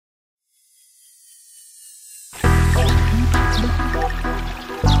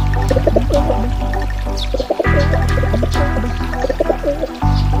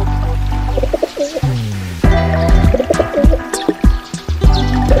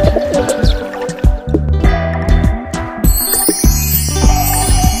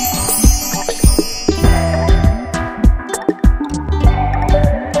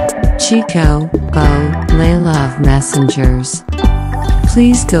Chico, Bo, Layla of Messengers.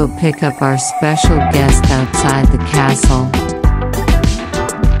 Please go pick up our special guest outside the castle.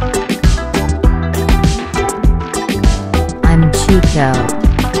 I'm Chico.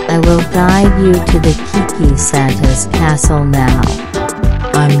 I will guide you to the Kiki Santa's castle now.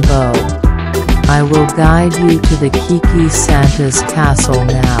 I'm Bo. I will guide you to the Kiki Santa's castle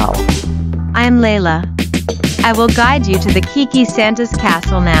now. I'm Layla. I will guide you to the Kiki Santa's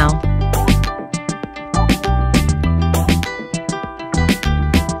castle now.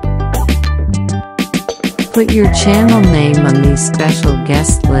 Put your channel name on these special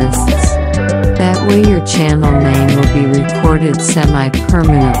guest lists. That way your channel name will be recorded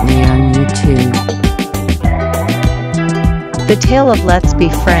semi-permanently on YouTube. The Tale of Let's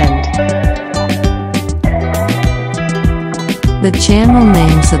Befriend. The channel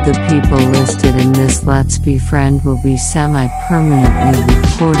names of the people listed in this Let's Befriend will be semi-permanently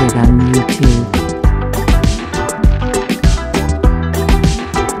recorded on YouTube.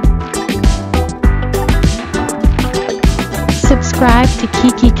 Subscribe to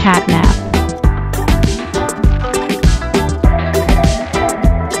KikiCatnap.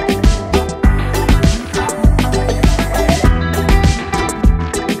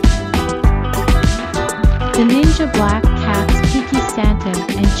 The Ninja Black Cats, Kiki Santa,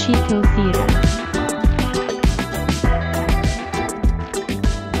 and Chico Theater.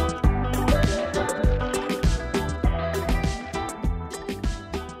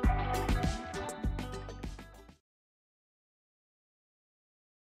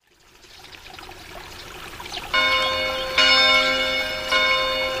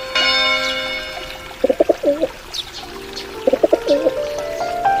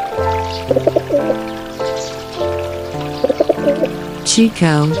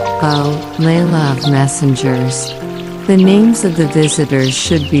 Chico, Bo, Layla of Messengers. The names of the visitors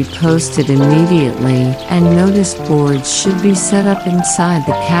should be posted immediately, and notice boards should be set up inside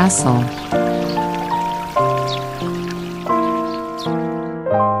the castle.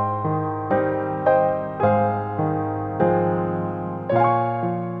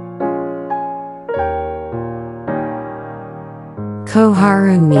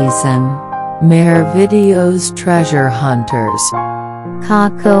 Koharu Nizan. MAER Videos Treasure Hunters.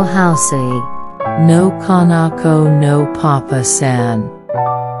 Kako Hase. No Kanako no Papa-san.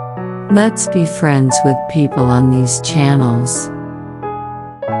 Let's be friends with people on these channels.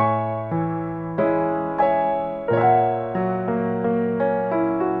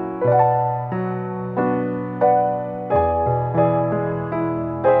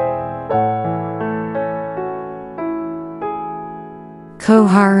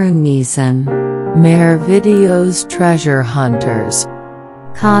 Koharu Nizan. MAER Videos Treasure Hunters.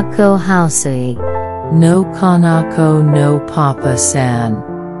 Kako Hase. No Kanako no Papa-san.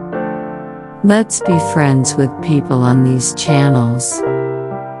 Let's be friends with people on these channels.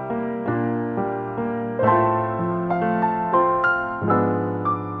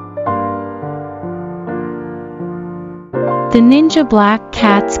 The Ninja Black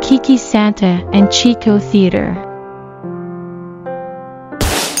Cats, Kiki Santa, and Chico Theater.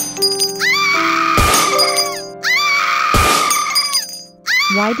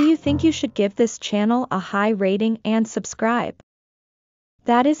 Why do you think you should give this channel a high rating and subscribe?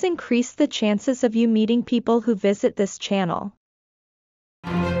 That is increase the chances of you meeting people who visit this channel.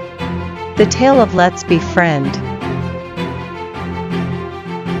 The Tale of Let's Befriend.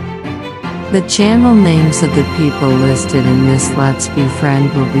 The channel names of the people listed in this Let's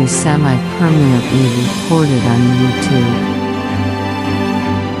Befriend will be semi-permanently recorded on YouTube.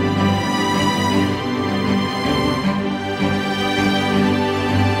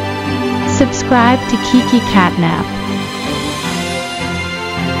 Subscribe to KikiCatnap.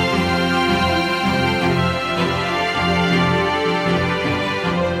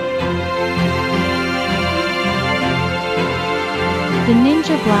 The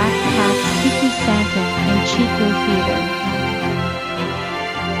Ninja Black Cats, Kiki Santa, and Chico Theater.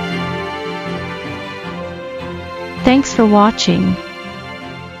 Thanks for watching.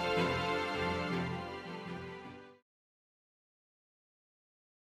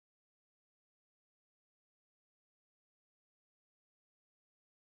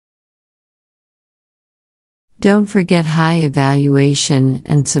 Don't forget high evaluation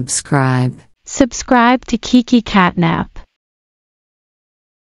and subscribe. Subscribe to KikiCatnap.